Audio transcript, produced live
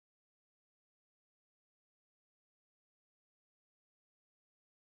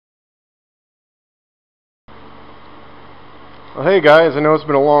Well, hey guys, I know it's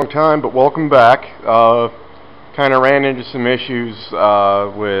been a long time, but welcome back. Kind of ran into some issues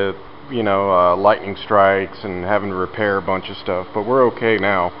with, lightning strikes and having to repair a bunch of stuff, but we're okay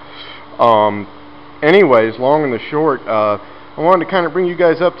now. Anyways, long and the short, I wanted to kind of bring you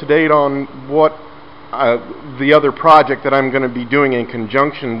guys up to date on what the other project that I'm going to be doing in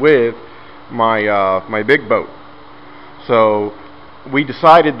conjunction with my big boat. So we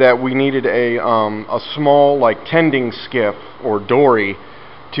decided that we needed a small, like, tending skiff or dory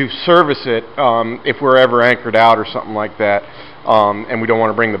to service it if we're ever anchored out or something like that, and we don't want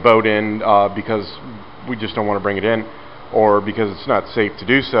to bring the boat in because we just don't want to bring it in, or because it's not safe to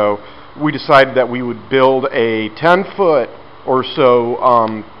do so. We decided that we would build a 10-foot or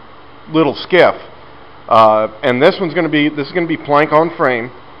so little skiff, and this is going to be plank on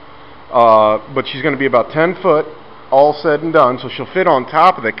frame, but she's going to be about 10 foot. All said and done, so she'll fit on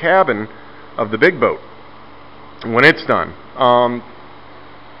top of the cabin of the big boat when it's done. I'm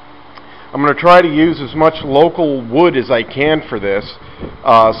going to try to use as much local wood as I can for this,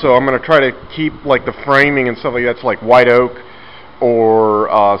 so I'm going to try to keep, like, the framing and stuff like that's like white oak or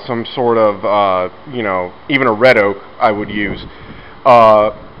some sort of even a red oak I would use,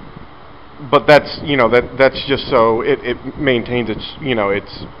 but that's that's just so it maintains its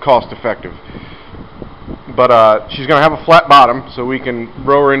it's cost effective. But she's going to have a flat bottom, so we can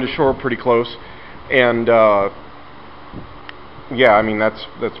row her into shore pretty close. And yeah, I mean that's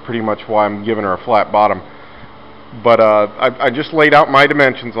pretty much why I'm giving her a flat bottom. But I just laid out my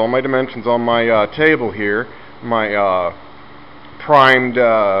dimensions, all my dimensions on my table here, my primed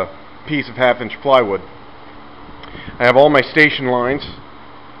piece of 1/2-inch plywood. I have all my station lines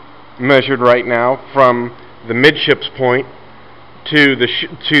measured right now from the midships point to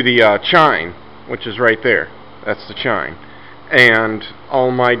the chine, which is right there. That's the chine. And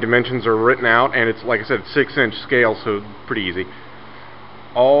all my dimensions are written out, and it's, like I said, 6-inch scale, so pretty easy.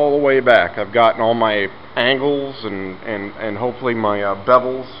 All the way back, I've gotten all my angles and hopefully my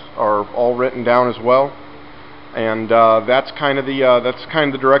bevels are all written down as well. And that's kind of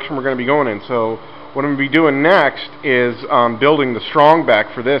the direction we're going to be going in. So what I'm going to be doing next is building the strong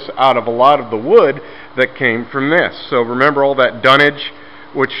back for this out of a lot of the wood that came from this. So remember all that dunnage,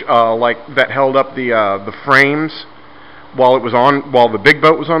 which that held up the frames while the big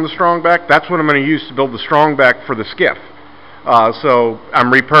boat was on the strong back. That's what I'm going to use to build the strong back for the skiff. So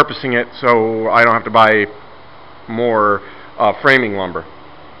I'm repurposing it so I don't have to buy more framing lumber.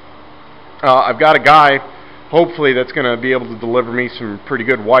 I've got a guy, hopefully, that's going to be able to deliver me some pretty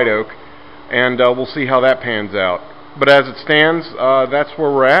good white oak, and we'll see how that pans out. But as it stands, that's where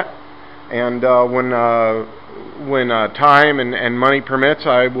we're at, and when time and money permits,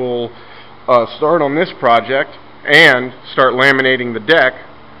 I will start on this project and start laminating the deck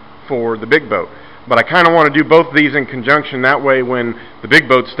for the big boat. But I kind of want to do both of these in conjunction. That way, when the big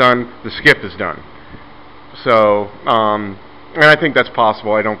boat's done, the skiff is done. So, and I think that's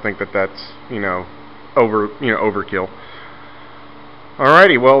possible. I don't think that that's overkill.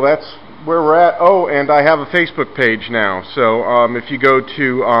 Alrighty, well, that's where we're at. Oh, and I have a Facebook page now. So if you go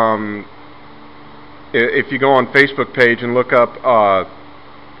on Facebook page and look up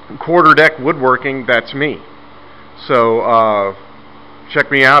quarter deck woodworking, that's me. So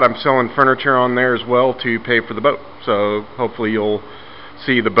check me out. I'm selling furniture on there as well to pay for the boat. So hopefully you'll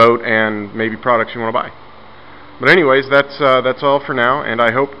see the boat and maybe products you want to buy. But anyways, that's all for now, and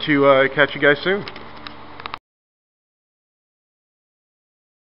I hope to catch you guys soon.